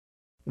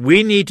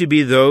We need to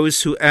be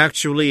those who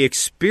actually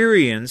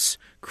experience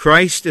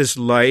Christ as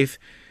life,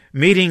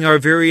 meeting our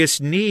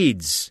various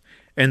needs.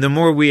 And the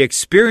more we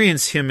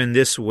experience Him in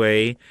this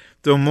way,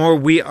 the more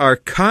we are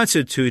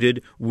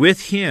constituted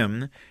with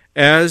Him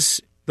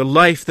as the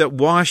life that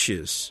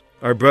washes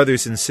our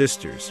brothers and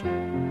sisters.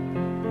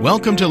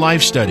 Welcome to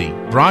Life Study,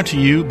 brought to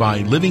you by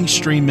Living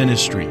Stream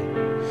Ministry.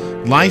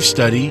 Life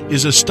Study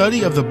is a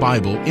study of the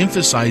Bible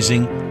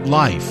emphasizing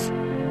life.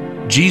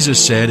 Jesus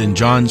said in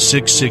John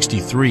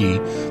 6:63,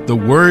 "The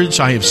words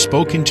I have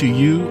spoken to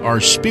you are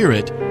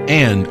spirit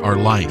and are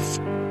life."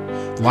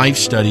 Life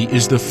Study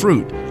is the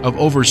fruit of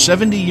over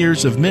 70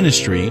 years of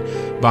ministry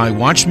by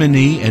Watchman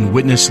Nee and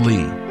Witness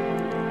Lee.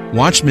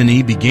 Watchman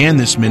Nee began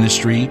this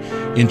ministry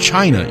in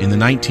China in the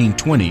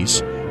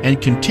 1920s and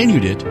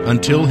continued it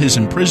until his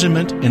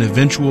imprisonment and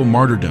eventual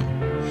martyrdom.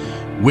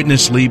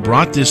 Witness Lee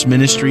brought this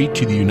ministry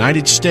to the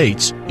United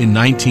States in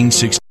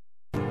 1960.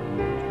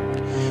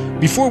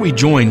 Before we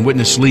join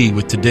Witness Lee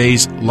with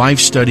today's life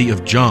study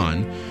of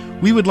John,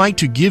 we would like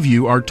to give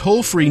you our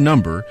toll-free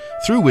number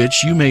through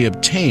which you may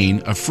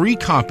obtain a free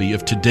copy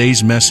of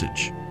today's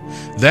message.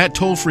 That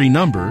toll-free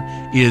number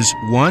is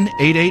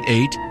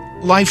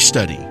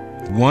 1-888-LIFE-STUDY,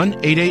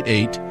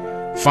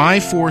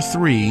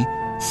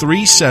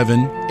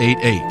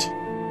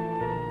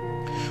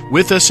 1-888-543-3788.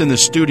 With us in the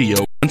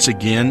studio once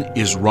again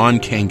is Ron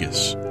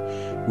Kangas.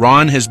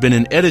 Ron has been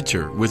an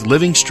editor with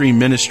Living Stream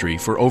Ministry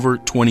for over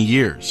 20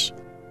 years.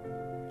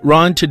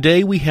 Ron,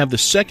 today we have the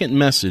second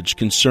message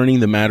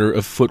concerning the matter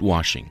of foot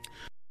washing. We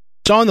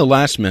saw in the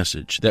last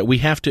message that we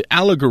have to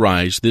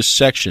allegorize this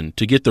section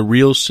to get the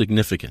real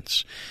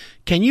significance.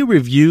 Can you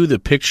review the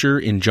picture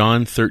in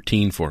John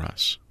 13 for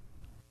us?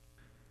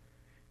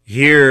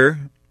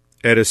 Here,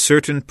 at a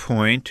certain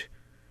point,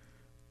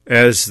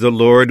 as the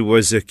Lord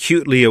was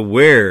acutely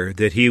aware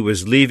that He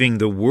was leaving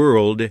the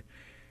world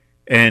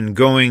and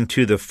going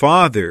to the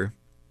Father,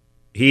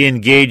 He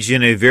engaged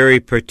in a very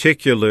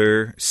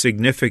particular,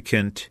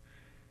 significant,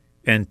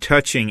 and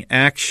touching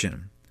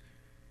action.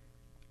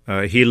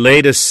 He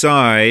laid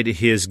aside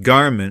His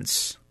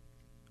garments.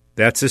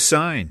 That's a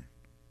sign.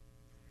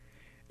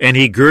 And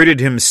He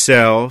girded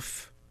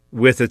Himself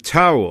with a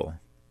towel,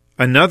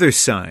 another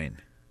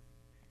sign.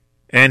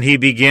 And He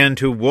began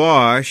to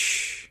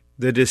wash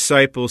the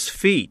disciples'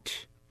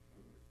 feet.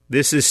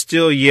 This is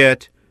still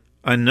yet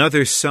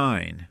another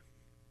sign.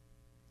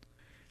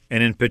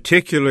 And in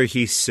particular,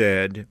 He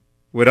said,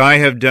 "What I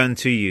have done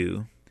to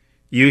you,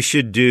 you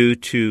should do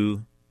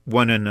to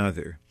one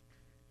another.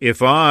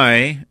 If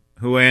I,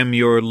 who am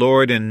your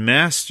Lord and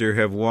Master,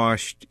 have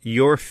washed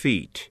your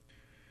feet,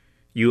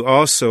 you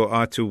also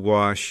ought to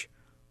wash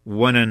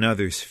one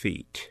another's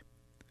feet."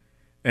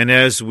 And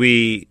as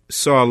we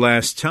saw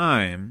last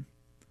time,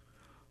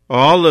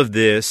 all of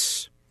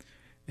this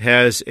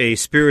has a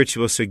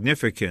spiritual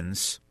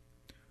significance.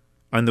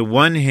 On the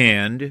one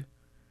hand,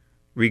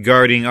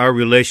 regarding our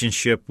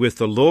relationship with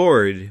the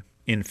Lord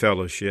in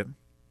fellowship,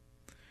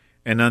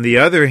 and on the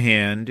other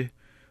hand,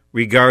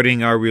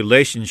 regarding our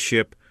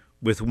relationship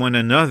with one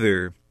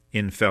another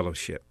in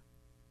fellowship.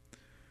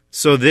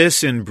 So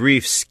this, in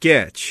brief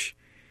sketch,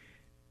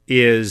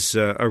 is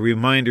a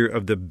reminder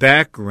of the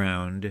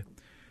background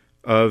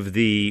of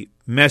the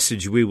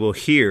message we will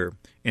hear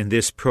in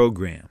this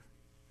program.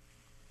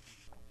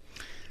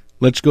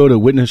 Let's go to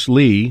Witness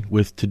Lee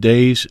with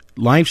today's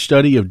life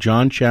study of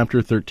John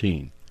chapter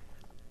 13.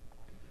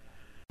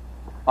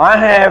 I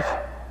have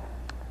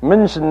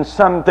mentioned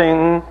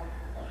something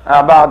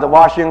about the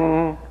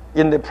washing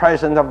in the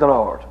presence of the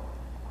Lord.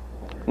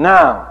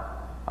 Now,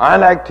 I'd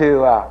like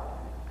to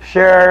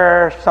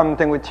share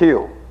something with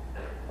you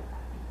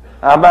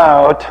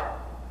about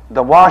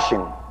the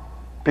washing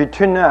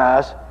between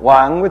us,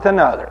 one with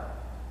another.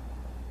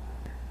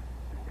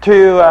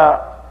 To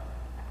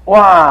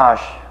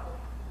wash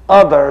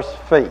others'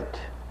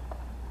 feet.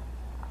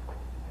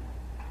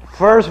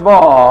 First of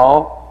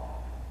all,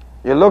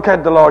 you look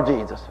at the Lord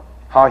Jesus,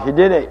 how He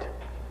did it.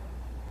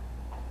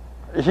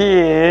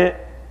 He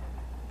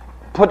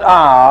put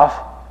off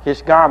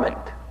His garment.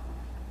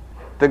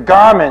 The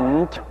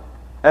garment,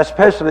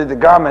 especially the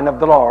garment of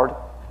the Lord,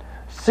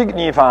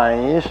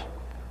 signifies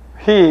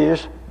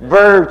His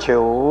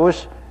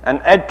virtues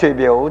and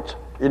attributes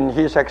in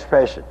His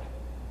expression.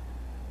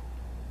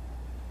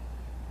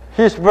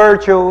 His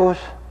virtues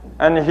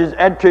and His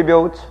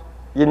attributes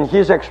in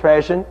His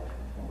expression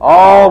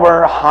all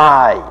were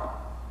high.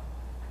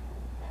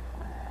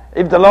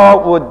 If the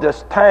Lord would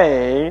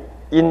stay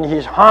in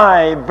His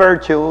high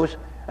virtues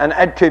and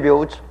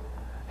attributes,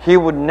 He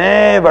would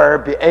never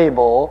be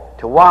able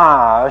to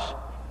wash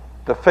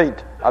the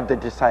feet of the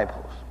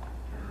disciples.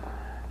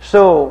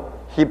 So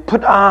He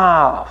put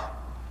off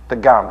the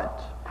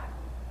garments.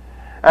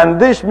 And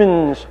this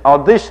means, or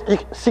this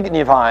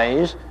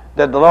signifies,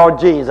 that the Lord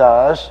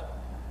Jesus,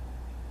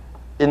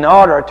 in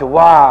order to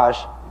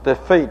wash the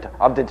feet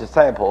of the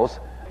disciples,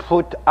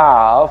 put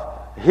off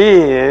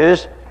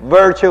His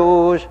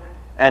virtues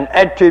and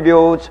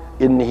attributes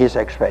in His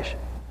expression.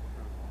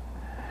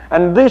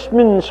 And this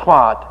means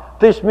what?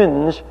 This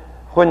means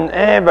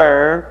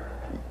whenever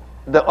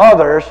the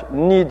others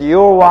need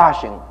your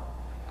washing,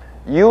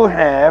 you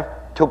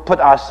have to put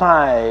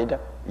aside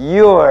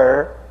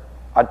your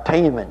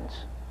attainments,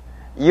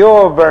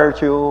 your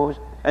virtues,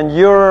 and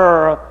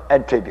your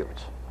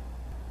attributes.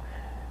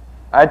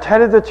 I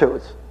tell you the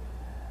truth,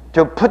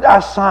 to put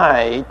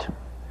aside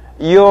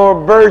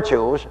your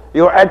virtues,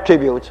 your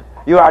attributes,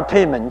 your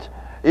attainments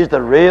is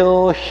the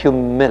real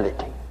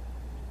humility.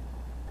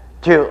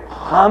 To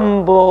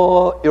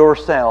humble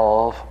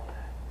yourself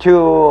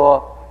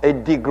to a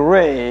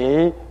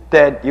degree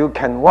that you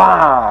can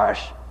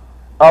wash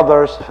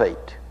others'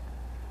 feet.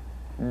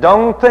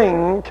 Don't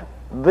think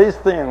this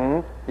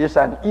thing is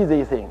an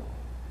easy thing.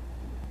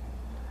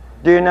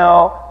 Do you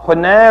know,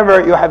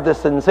 whenever you have the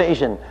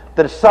sensation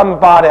that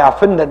somebody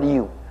offended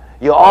you,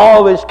 you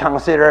always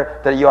consider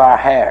that you are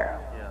here.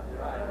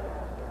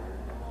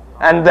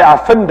 And the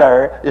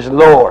offender is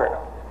Lord.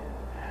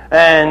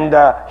 And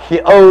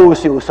he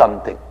owes you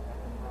something.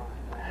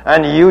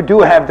 And you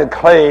do have the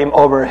claim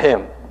over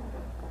him.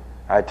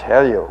 I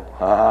tell you,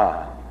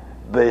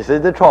 this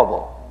is the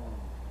trouble.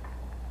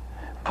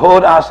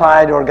 Put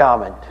aside your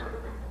garment.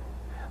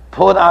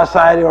 Put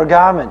aside your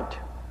garment.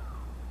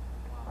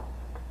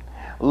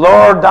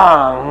 Lower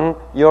down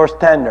your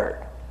standard.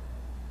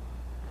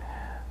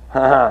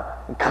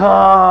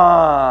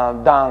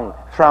 Come down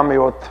from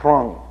your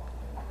throne.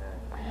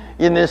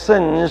 In a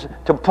sense,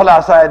 to put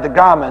aside the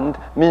garment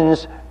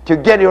means to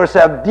get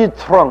yourself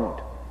dethroned.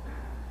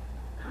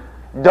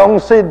 Don't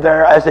sit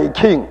there as a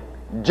king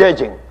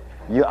judging.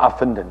 You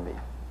offended me.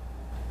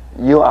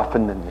 You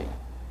offended me.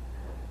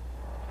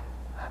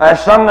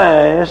 As soon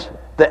as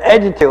the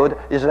attitude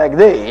is like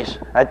this,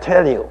 I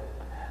tell you,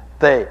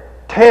 the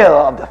tail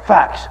of the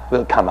facts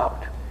will come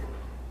out.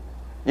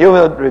 You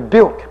will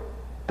rebuke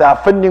the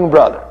offending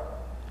brother.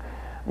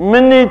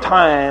 Many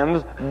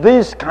times,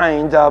 this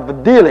kind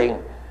of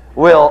dealing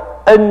will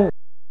end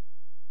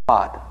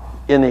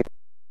in a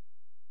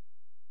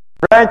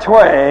right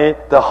way.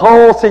 The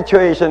whole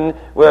situation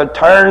will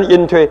turn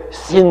into a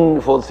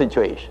sinful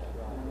situation.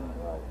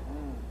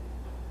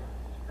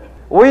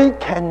 We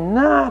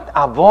cannot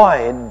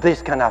avoid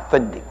this kind of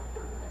offending.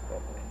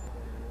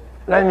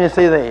 Let me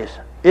say this.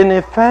 In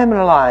a family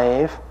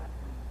life,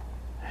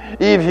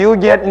 if you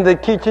get in the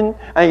kitchen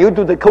and you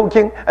do the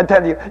cooking, I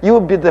tell you,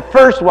 you'll be the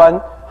first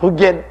one who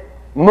get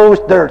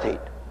most dirty.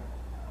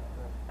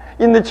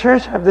 In the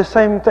church, have the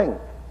same thing.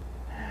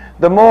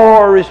 The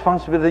more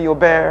responsibility you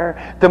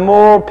bear, the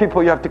more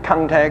people you have to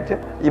contact.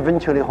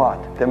 Eventually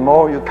what? The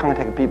more you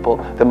contact people,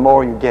 the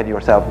more you get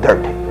yourself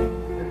dirty.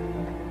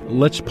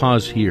 Let's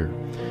pause here.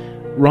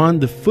 Ron,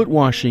 the foot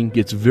washing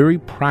gets very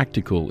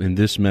practical in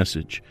this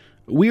message.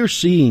 We are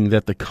seeing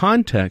that the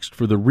context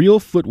for the real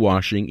foot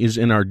washing is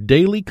in our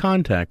daily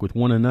contact with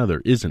one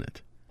another, isn't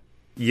it?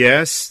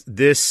 Yes,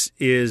 this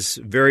is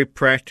very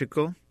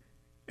practical,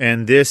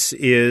 and this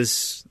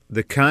is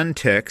the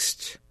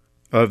context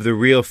of the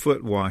real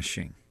foot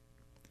washing.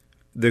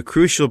 The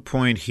crucial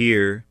point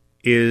here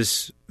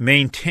is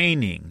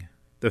maintaining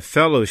the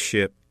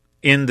fellowship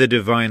in the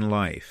divine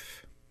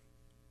life.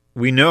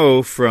 We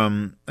know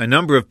from a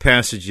number of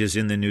passages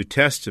in the New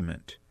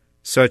Testament,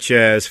 such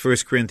as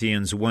 1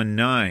 Corinthians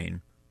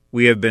 1:9,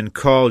 we have been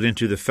called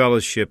into the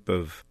fellowship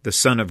of the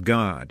Son of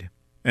God.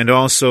 And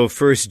also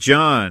 1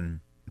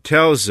 John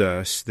tells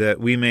us that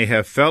we may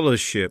have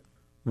fellowship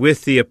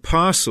with the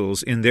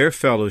apostles in their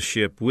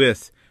fellowship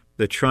with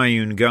the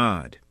triune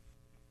God.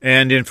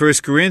 And in 1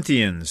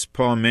 Corinthians,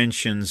 Paul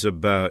mentions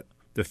about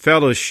the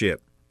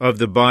fellowship of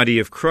the body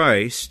of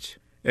Christ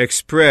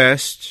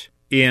expressed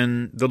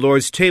in the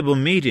Lord's table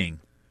meeting.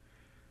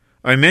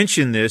 I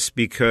mention this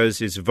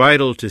because it's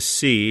vital to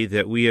see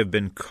that we have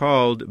been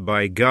called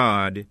by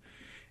God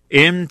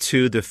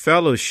into the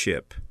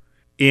fellowship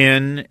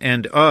in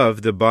and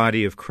of the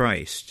body of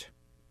Christ.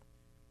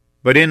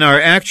 But in our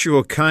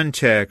actual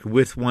contact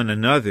with one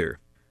another,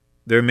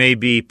 there may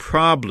be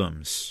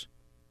problems,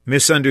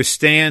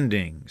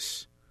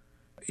 misunderstandings,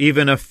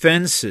 even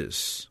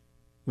offenses,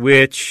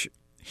 which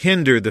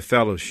hinder the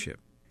fellowship.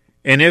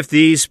 And if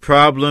these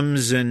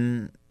problems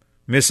and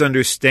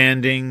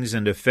misunderstandings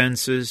and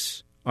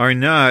offenses are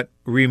not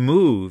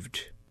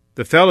removed,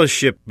 the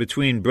fellowship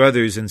between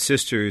brothers and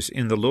sisters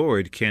in the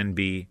Lord can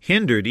be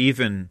hindered,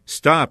 even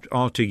stopped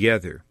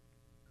altogether.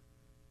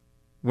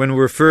 When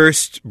we're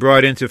first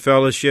brought into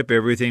fellowship,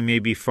 everything may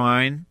be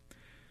fine,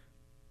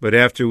 but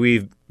after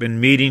we've been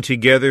meeting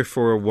together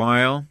for a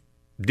while,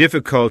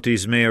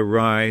 difficulties may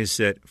arise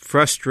that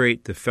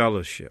frustrate the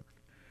fellowship.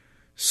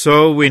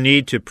 So we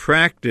need to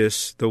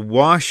practice the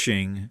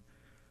washing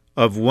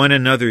of one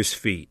another's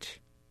feet.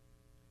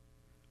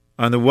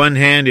 On the one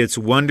hand, it's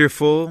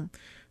wonderful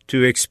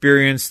to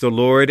experience the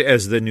Lord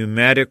as the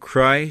pneumatic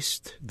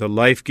Christ, the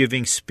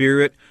life-giving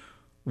Spirit,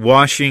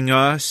 washing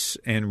us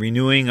and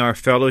renewing our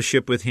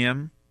fellowship with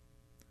Him.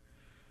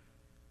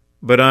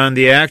 But on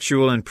the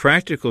actual and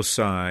practical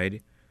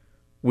side,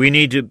 we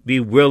need to be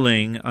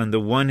willing, on the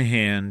one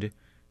hand,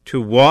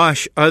 to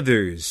wash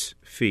others'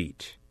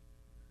 feet,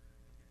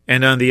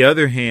 and on the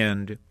other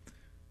hand,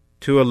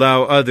 to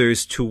allow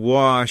others to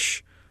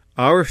wash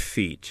our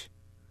feet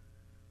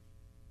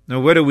Now,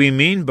 what do we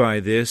mean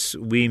by this?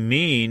 We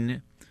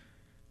mean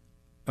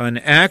an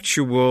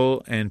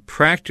actual and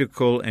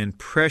practical and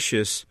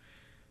precious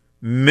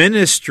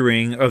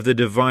ministering of the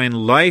divine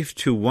life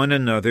to one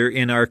another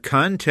in our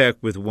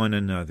contact with one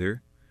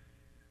another,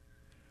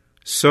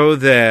 so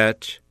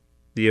that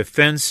the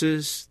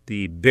offenses,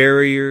 the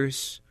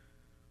barriers,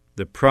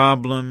 the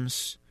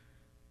problems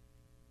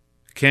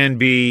can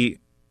be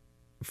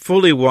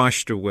fully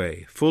washed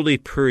away, fully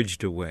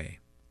purged away.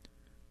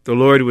 The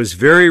Lord was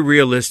very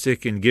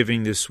realistic in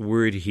giving this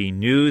word. He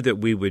knew that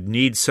we would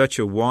need such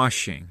a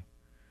washing.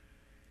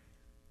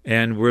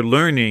 And we're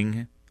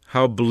learning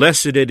how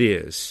blessed it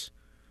is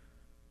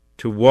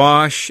to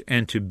wash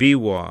and to be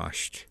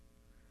washed,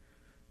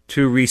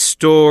 to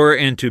restore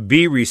and to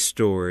be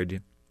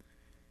restored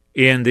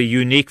in the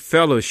unique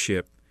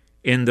fellowship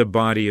in the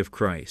body of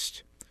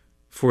Christ.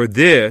 For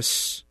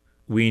this,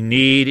 we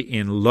need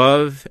in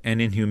love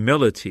and in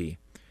humility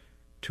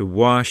to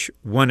wash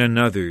one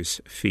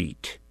another's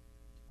feet.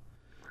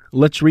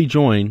 Let's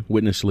rejoin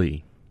Witness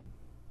Lee.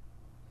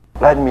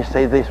 Let me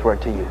say this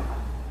word to you.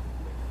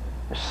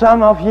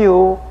 Some of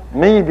you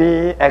may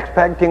be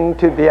expecting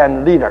to be a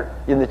leader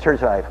in the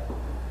church life.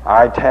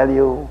 I tell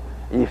you,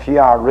 if you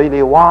are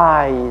really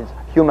wise,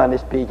 humanly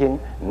speaking,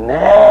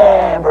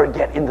 never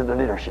get into the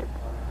leadership.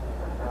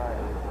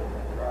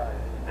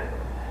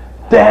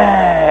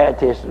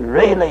 That is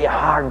really a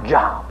hard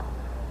job.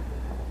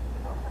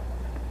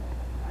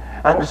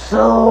 And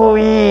so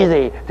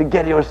easy to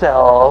get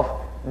yourself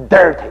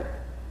dirty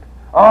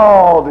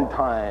all the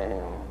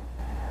time.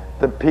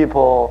 The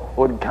people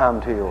would come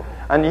to you.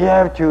 And you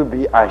have to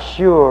be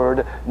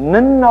assured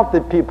none of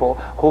the people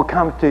who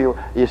come to you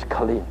is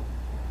clean.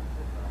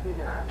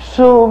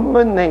 So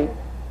many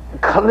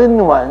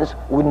clean ones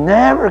would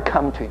never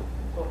come to you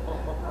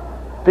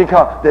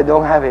because they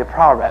don't have a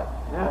problem.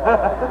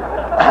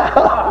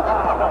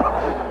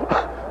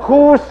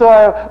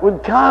 Whosoever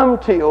would come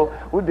to you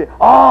would be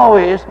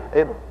always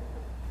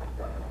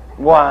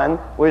one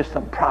with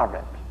some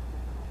problems.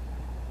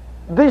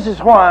 This is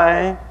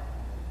why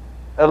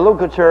a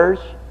local church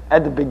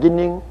at the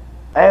beginning,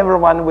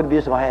 everyone would be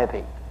so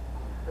happy.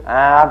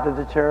 After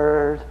the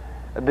church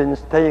had been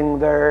staying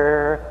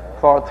there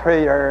for 3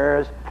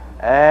 years,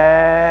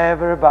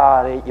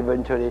 everybody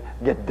eventually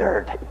get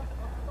dirty.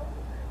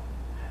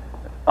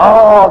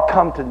 All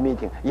come to the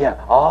meeting.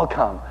 Yeah, all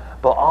come.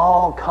 But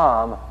all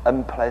come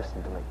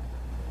unpleasantly.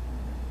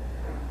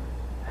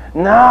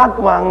 Not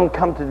one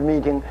come to the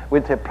meeting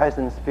with a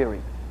pleasant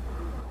spirit.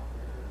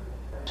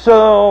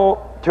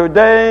 So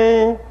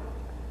today,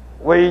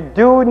 we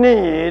do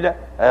need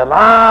a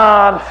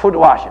lot of foot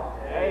washing.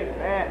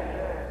 Amen.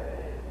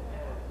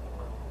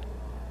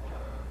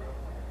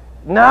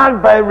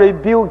 Not by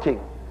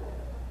rebuking,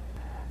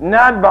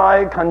 not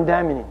by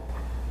condemning.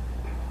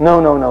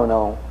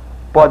 No.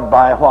 But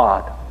by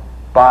what?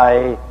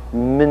 By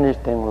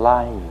ministering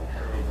life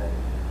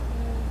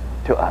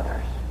to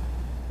others.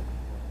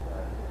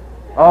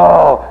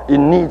 Oh, it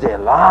needs a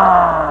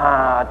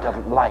lot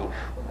of life.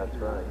 That's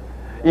right.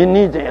 It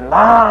needs a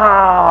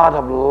lot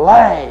of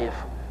life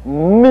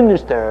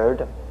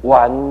ministered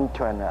one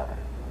to another.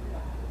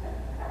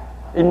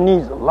 It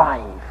needs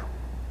life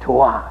to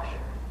wash.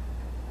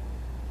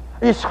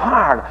 It's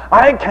hard.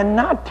 I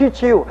cannot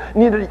teach you,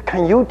 neither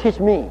can you teach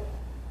me.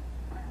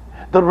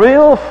 The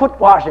real foot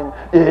washing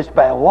is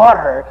by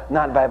water,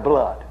 not by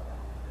blood.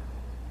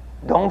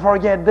 Don't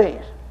forget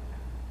this.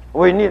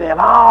 We need a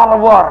lot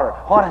of water.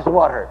 What is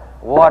water?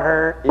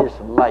 Water is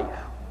life.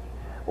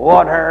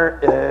 Water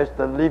is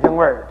the living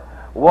word.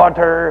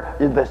 Water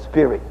is the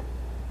spirit.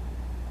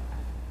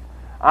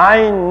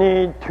 I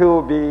need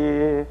to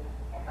be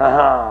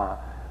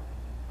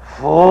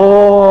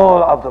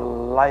full of the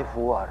life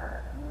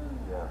water.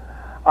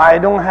 I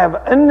don't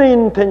have any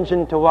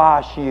intention to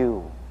wash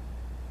you.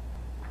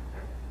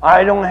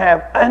 I don't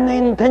have any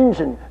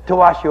intention to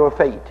wash your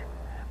feet.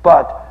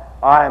 But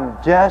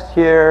I'm just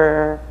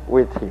here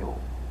with you.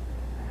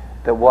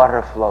 The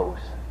water flows.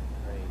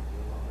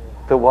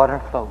 The water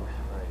flows.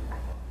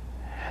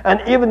 And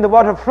even the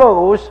water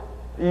flows,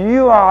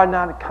 you are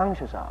not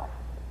conscious of.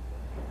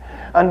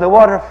 And the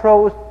water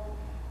flows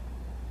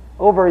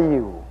over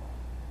you.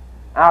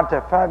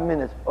 After 5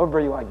 minutes, over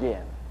you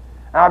again.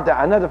 After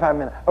another 5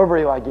 minutes, over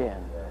you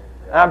again.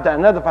 After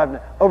another 5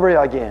 minutes, over you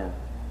again.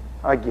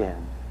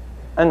 Again.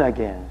 And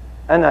again.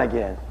 And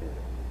again.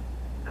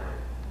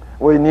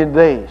 We need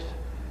this.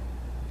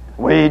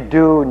 We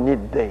do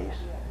need this.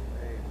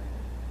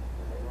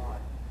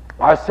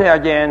 I say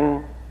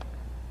again,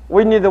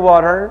 we need the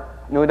water.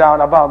 No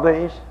doubt about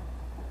this.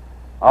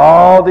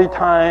 All the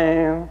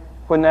time,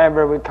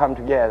 whenever we come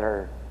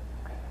together,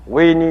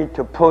 we need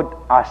to put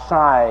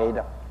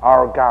aside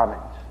our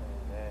garments.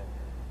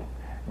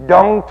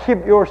 Don't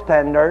keep your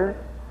standard.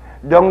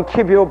 Don't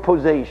keep your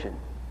position.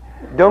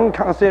 Don't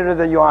consider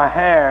that you are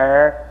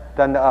higher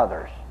than the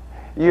others.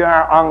 You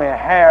are on a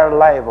higher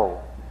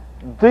level.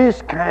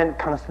 This kind of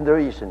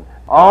consideration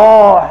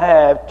all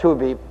have to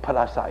be put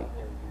aside.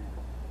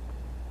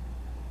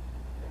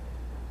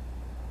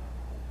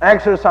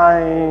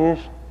 Exercise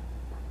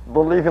the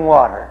living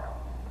water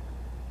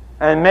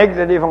and make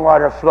the living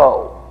water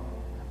flow,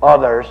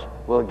 others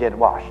will get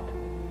washed.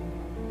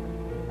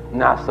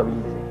 Not so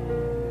easy.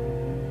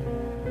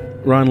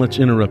 Ron, let's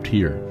interrupt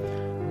here.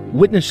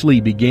 Witness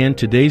Lee began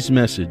today's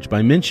message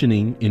by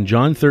mentioning in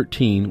John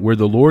 13 where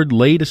the Lord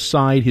laid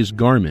aside his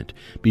garment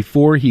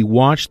before he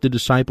washed the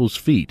disciples'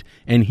 feet,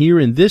 and here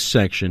in this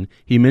section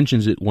he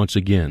mentions it once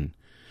again.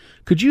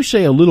 Could you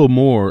say a little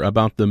more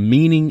about the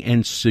meaning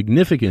and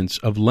significance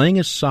of laying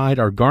aside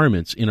our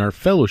garments in our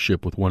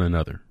fellowship with one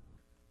another?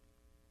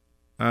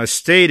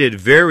 Stated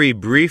very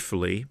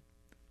briefly,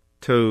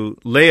 to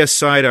lay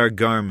aside our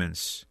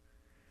garments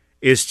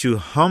is to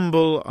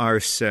humble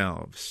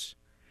ourselves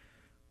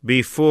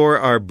before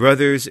our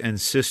brothers and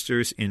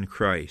sisters in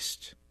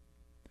Christ,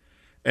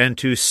 and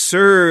to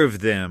serve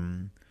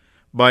them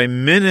by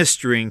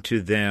ministering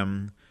to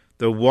them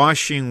the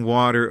washing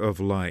water of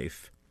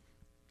life,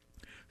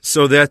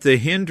 so that the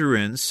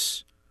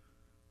hindrance,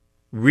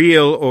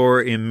 real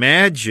or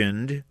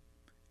imagined,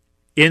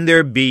 in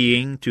their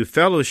being to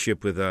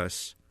fellowship with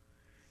us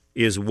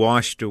is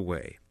washed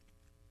away.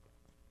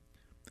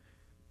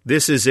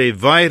 This is a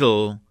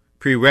vital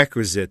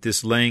prerequisite,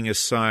 this laying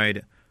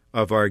aside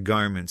of our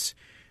garments.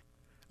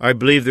 I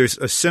believe there's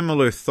a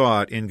similar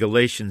thought in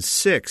Galatians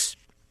 6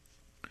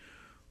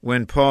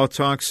 when Paul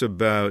talks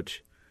about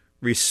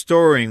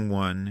restoring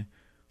one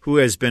who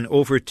has been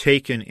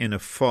overtaken in a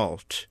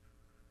fault.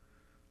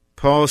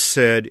 Paul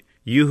said,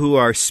 "You who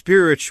are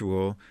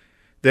spiritual,"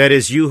 that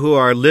is, you who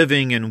are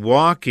living and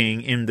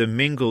walking in the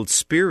mingled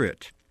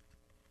Spirit,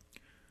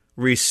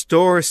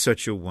 restore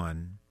such a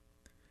one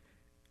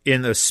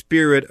in a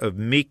spirit of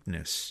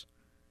meekness,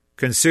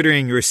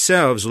 considering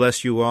yourselves,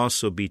 lest you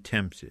also be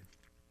tempted.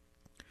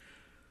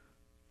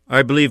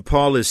 I believe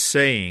Paul is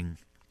saying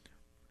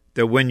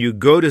that when you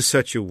go to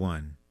such a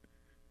one,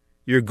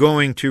 you're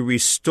going to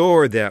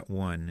restore that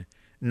one,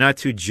 not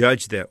to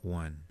judge that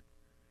one.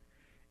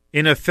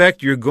 In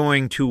effect, you're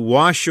going to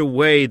wash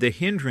away the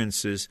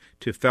hindrances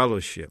to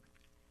fellowship.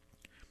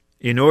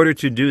 In order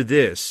to do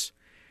this,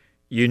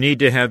 you need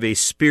to have a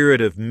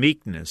spirit of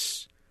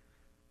meekness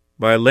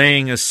by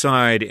laying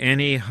aside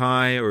any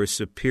high or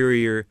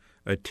superior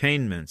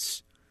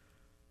attainments,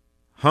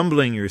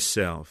 humbling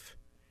yourself,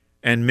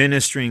 and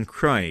ministering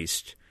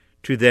Christ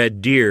to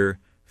that dear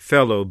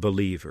fellow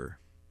believer.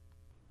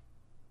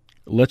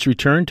 Let's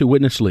return to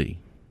Witness Lee.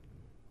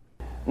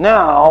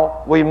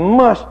 Now, we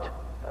must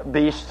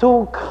be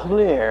so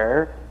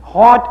clear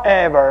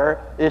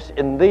whatever is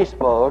in this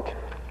book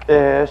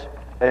is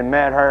a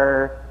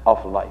matter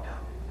of life.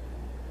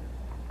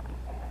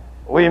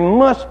 We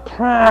must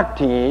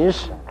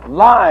practice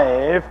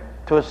life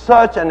to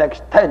such an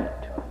extent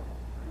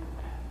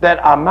that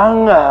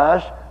among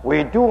us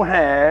we do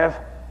have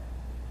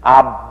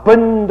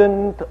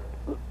abundant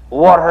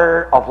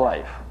water of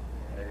life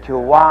to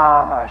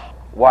wash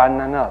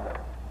one another.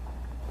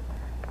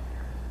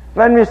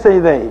 Let me say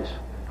this.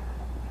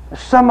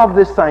 Some of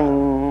these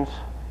things,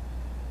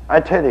 I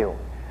tell you,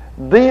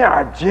 they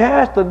are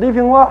just the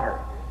living water.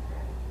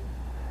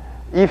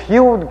 If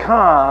you would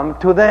come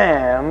to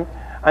them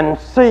and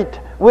sit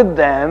with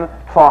them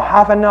for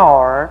half an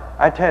hour,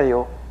 I tell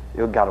you,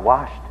 you got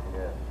washed.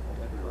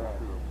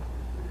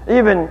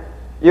 Even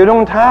you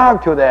don't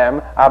talk to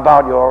them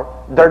about your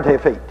dirty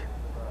feet.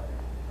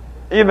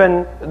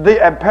 Even they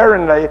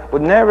apparently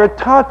would never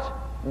touch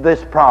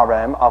this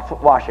problem of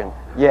foot washing.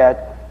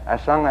 Yet,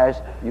 as long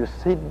as you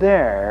sit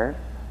there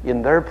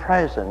in their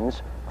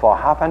presence for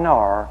half an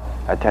hour,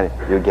 I tell you,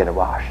 you get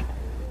washed.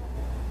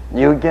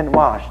 You get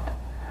washed.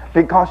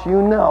 Because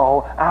you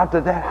know,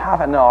 after that half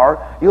an hour,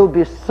 you'll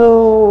be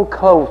so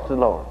close to the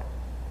Lord.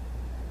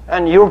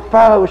 And your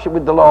fellowship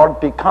with the Lord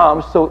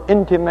becomes so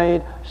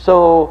intimate,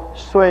 so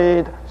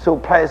sweet, so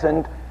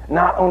pleasant,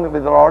 not only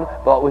with the Lord,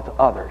 but with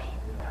others.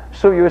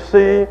 So you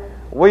see,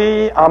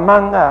 we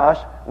among us,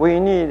 we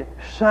need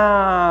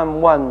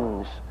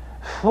someone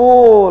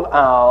full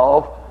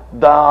of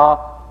the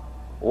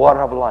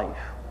water of life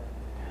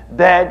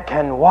that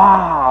can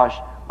wash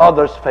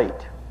others'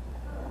 feet.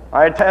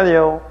 I tell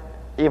you,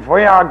 if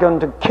we are going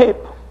to keep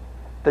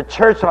the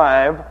church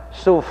life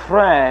so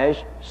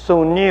fresh,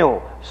 so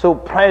new, so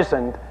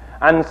present,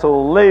 and so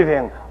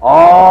living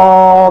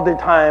all the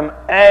time,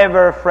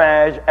 ever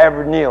fresh,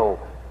 ever new,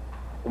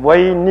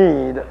 we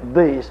need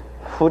this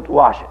foot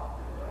washing.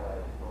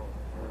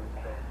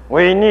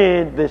 We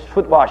need this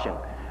foot washing.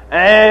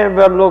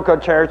 Every local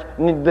church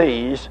needs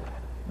this,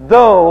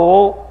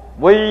 though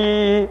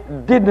we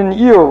didn't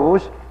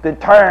use the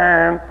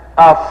term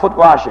of foot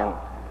washing.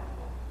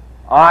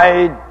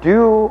 I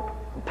do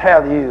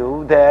tell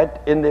you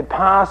that in the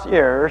past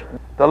years,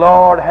 the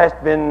Lord has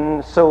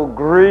been so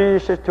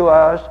gracious to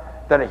us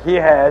that He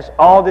has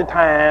all the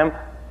time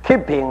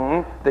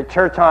keeping the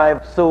church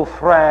life so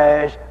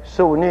fresh,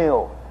 so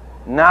new.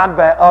 Not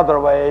by other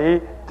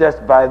way,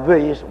 just by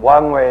this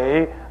one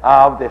way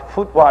of the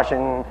foot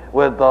washing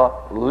with the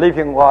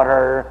living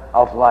water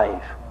of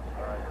life.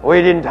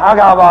 We didn't talk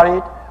about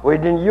it, we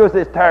didn't use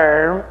this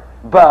term,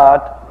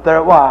 but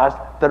there was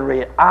the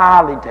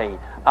reality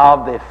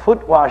of the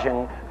foot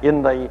washing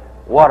in the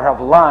water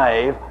of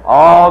life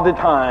all the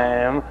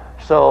time,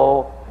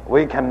 so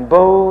we can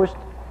boast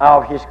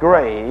of His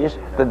grace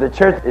that the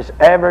church is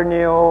ever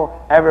new,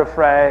 ever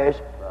fresh,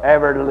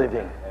 ever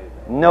living.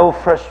 No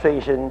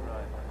frustration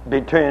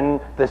between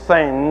the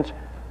saints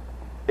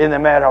in the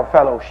matter of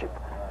fellowship.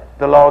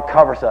 The Lord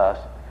covers us.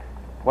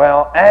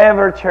 Well,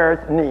 every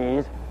church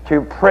needs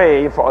to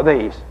pray for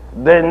this.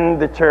 Then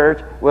the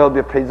church will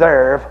be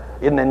preserved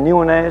in the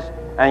newness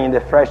and in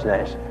the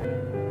freshness.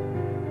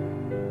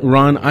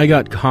 Ron, I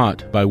got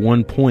caught by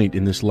one point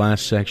in this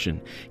last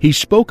section. He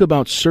spoke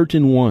about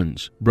certain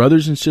ones,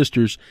 brothers and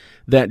sisters,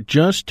 that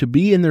just to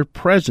be in their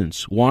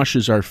presence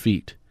washes our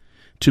feet.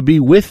 To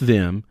be with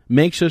them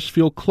makes us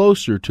feel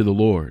closer to the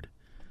Lord.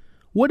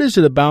 What is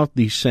it about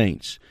these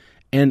saints,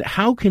 and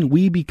how can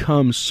we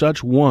become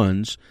such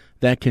ones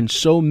that can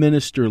so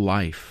minister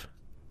life?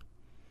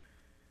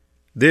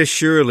 This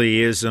surely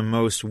is a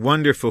most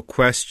wonderful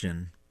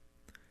question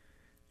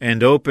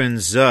and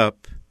opens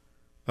up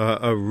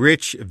a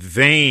rich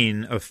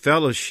vein of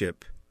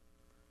fellowship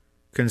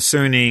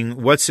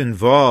concerning what's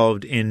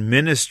involved in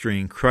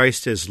ministering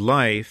Christ as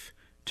life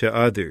to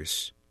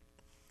others.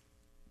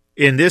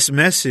 In this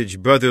message,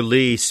 Brother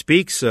Lee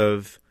speaks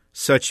of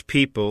such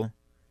people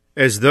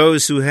as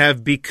those who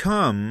have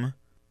become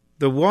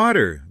the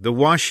water, the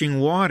washing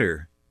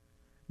water.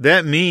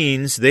 That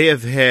means they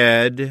have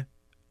had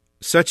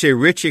such a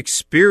rich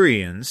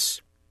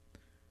experience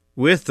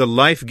with the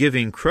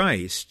life-giving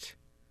Christ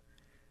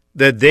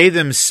that they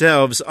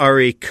themselves are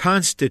a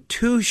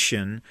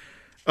constitution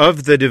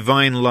of the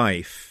divine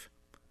life.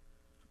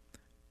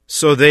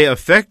 So they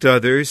affect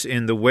others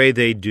in the way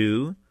they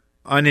do,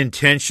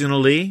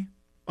 unintentionally,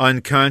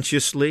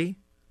 unconsciously,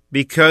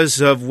 because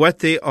of what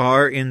they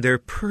are in their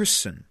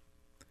person.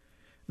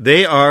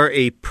 They are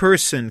a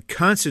person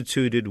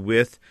constituted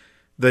with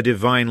the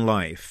divine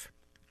life.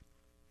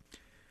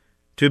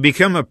 To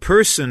become a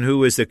person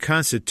who is the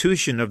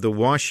constitution of the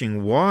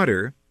washing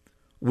water,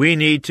 we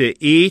need to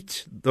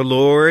eat the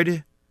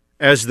Lord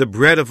as the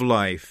bread of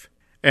life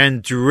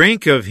and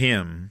drink of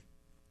Him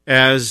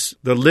as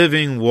the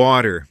living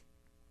water.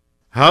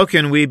 How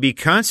can we be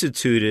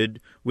constituted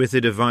with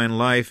the divine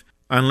life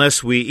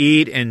unless we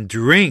eat and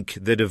drink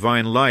the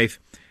divine life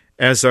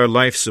as our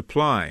life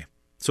supply?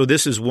 So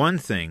this is one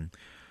thing.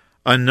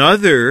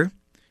 Another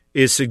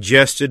is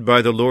suggested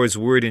by the Lord's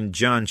Word in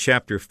John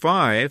chapter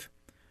 5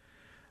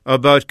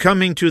 about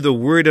coming to the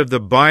Word of the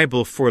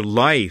Bible for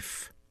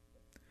life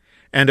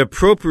and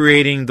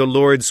appropriating the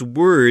Lord's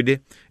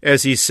Word,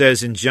 as He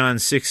says in John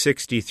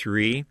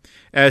 6:63,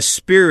 as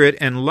spirit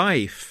and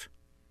life.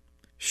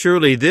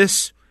 Surely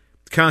this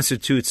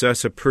constitutes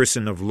us a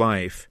person of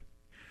life.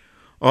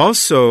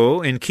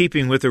 Also, in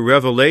keeping with the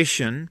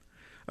revelation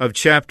of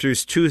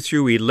chapters 2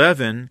 through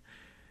 11,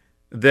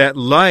 that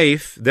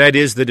life, that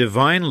is the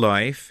divine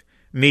life,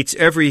 meets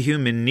every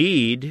human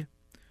need,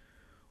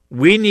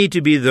 we need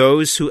to be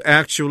those who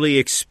actually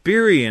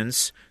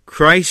experience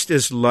Christ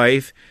as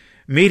life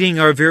meeting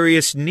our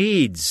various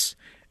needs.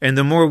 And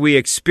the more we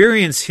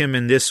experience Him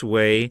in this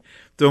way,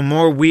 the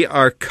more we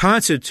are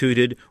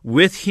constituted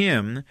with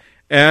Him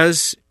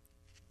as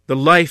the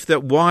life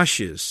that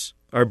washes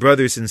our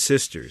brothers and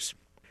sisters.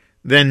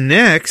 Then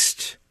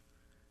next,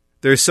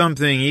 there's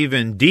something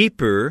even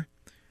deeper,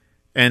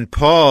 and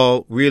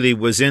Paul really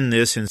was in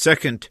this in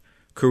 2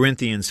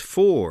 Corinthians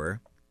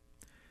 4.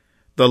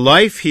 The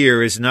life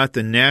here is not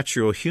the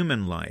natural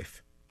human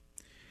life.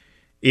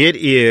 It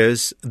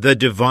is the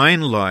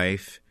divine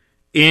life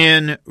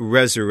in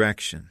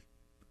resurrection.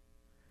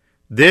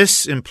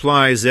 This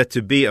implies that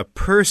to be a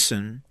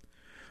person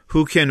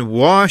who can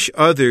wash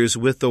others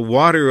with the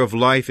water of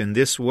life in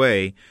this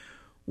way,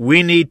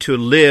 we need to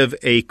live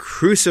a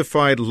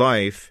crucified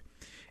life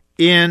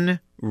in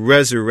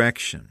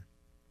resurrection.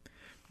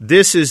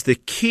 This is the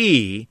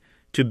key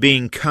to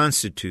being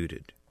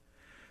constituted.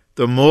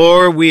 The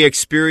more we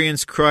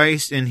experience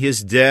Christ in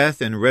His death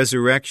and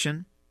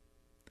resurrection,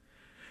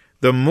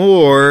 the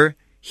more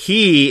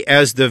He,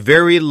 as the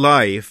very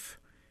life,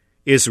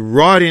 is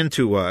wrought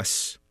into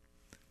us,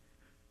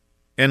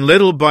 and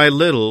little by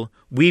little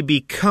we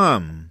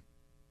become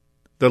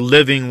the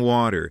living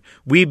water.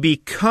 We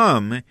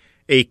become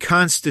a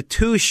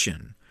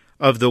constitution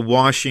of the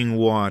washing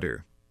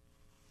water.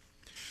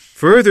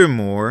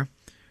 Furthermore,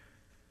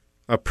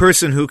 a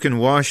person who can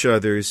wash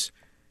others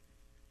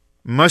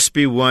must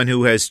be one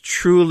who has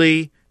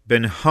truly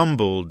been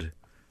humbled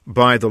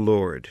by the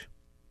Lord,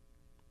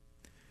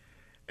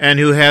 and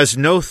who has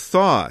no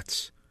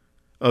thoughts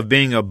of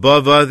being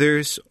above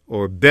others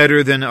or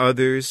better than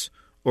others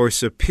or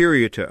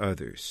superior to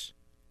others.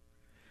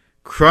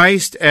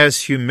 Christ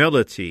as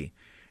humility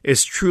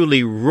is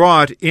truly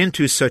wrought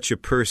into such a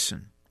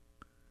person,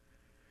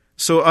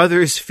 so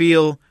others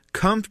feel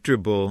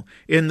comfortable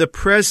in the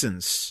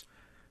presence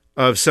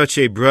of such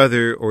a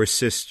brother or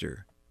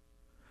sister.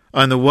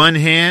 On the one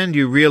hand,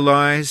 you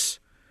realize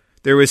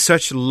there is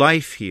such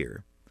life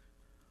here.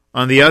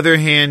 On the other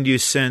hand, you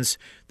sense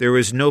there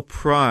is no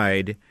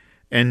pride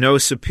and no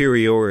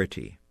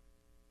superiority.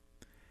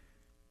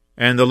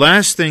 And the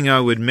last thing I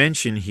would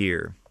mention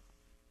here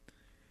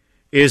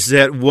is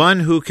that one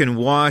who can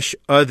wash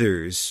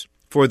others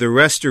for the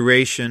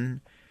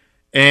restoration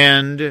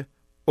and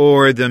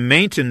or the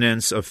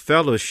maintenance of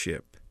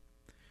fellowship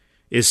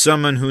is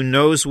someone who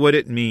knows what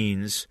it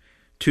means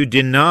to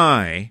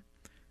deny,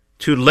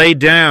 to lay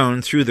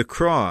down through the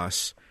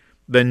cross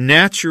the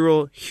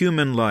natural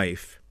human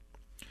life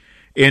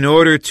in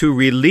order to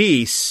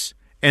release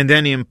and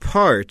then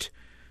impart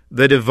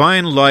the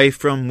divine life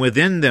from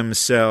within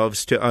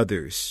themselves to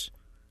others.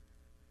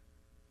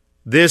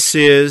 This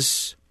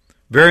is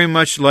very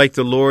much like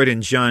the Lord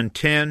in John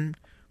 10,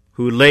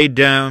 who laid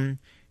down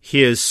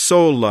his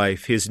soul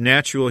life, his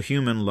natural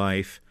human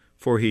life,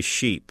 for his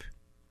sheep.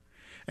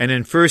 And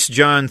in 1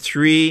 John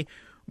 3,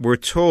 we're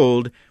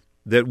told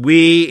that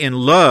we in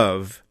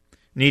love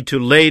need to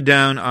lay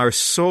down our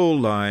soul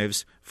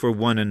lives for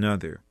one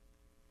another.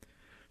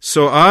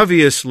 So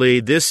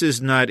obviously, this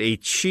is not a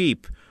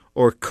cheap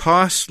or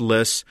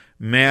costless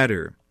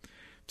matter.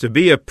 To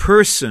be a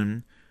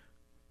person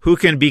who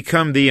can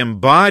become the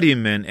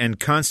embodiment and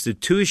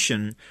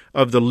constitution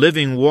of the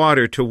living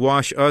water to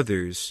wash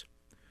others,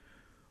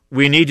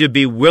 we need to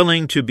be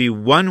willing to be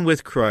one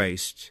with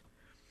Christ,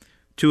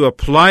 to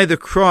apply the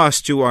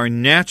cross to our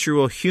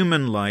natural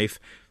human life,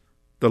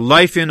 the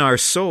life in our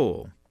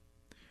soul,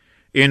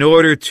 in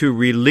order to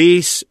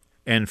release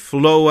and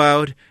flow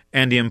out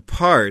and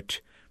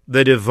impart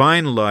the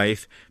divine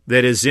life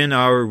that is in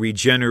our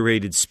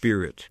regenerated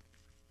spirit.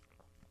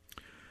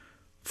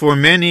 For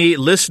many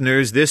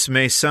listeners, this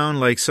may sound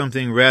like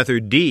something rather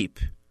deep,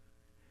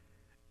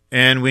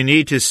 and we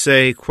need to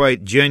say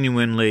quite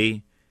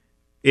genuinely,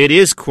 it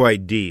is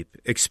quite deep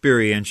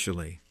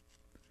experientially.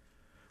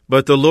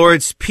 But the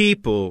Lord's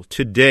people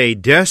today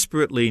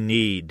desperately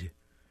need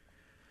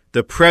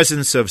the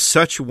presence of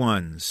such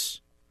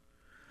ones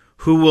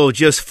who will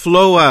just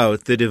flow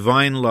out the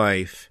divine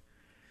life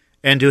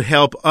and to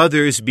help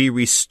others be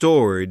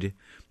restored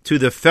to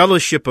the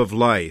fellowship of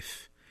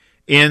life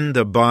in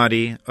the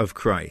body of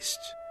Christ.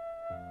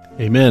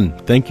 Amen.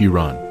 Thank you,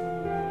 Ron.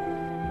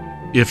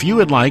 If you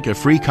would like a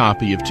free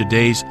copy of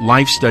today's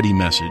Life Study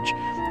message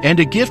and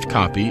a gift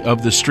copy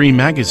of the Stream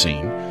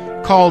magazine,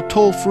 call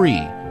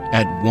toll-free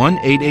at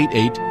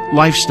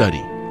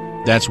 1-888-LIFE-STUDY.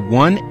 That's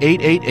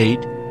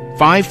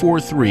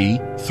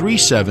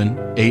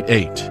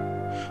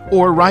 1-888-543-3788.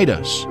 Or write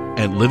us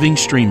at Living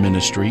Stream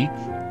Ministry,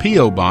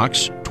 P.O.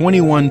 Box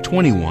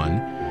 2121,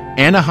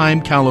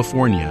 Anaheim,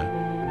 California,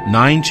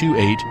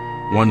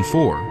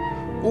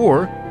 92814.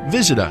 Or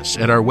visit us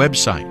at our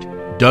website,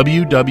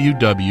 www.lsm.org.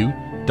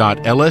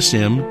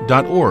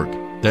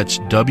 That's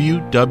www.lsm.org.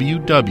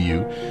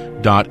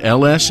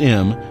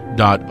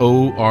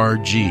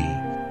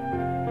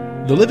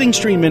 The Living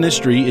Stream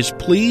Ministry is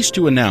pleased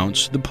to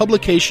announce the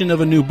publication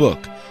of a new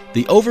book,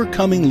 The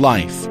Overcoming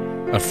Life,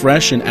 a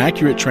fresh and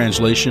accurate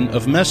translation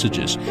of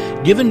messages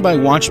given by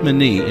Watchman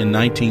Nee in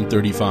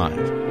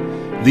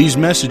 1935. These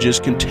messages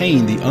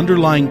contain the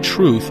underlying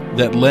truth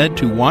that led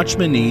to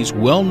Watchman Nee's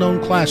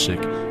well-known classic,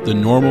 The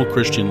Normal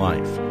Christian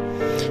Life.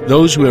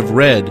 Those who have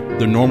read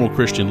The Normal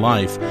Christian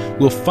Life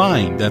will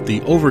find that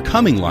The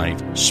Overcoming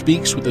Life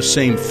speaks with the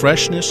same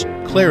freshness,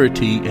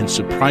 clarity, and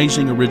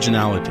surprising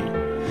originality.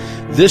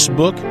 This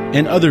book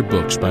and other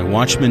books by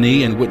Watchman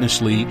Nee and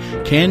Witness Lee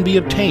can be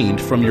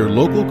obtained from your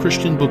local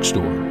Christian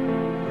bookstore.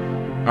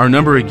 Our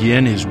number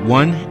again is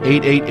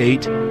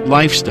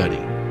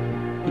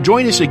 1-888-LIFE-STUDY.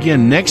 Join us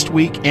again next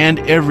week and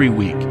every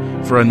week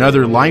for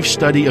another life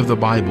study of the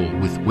Bible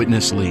with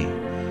Witness Lee.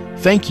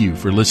 Thank you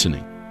for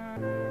listening.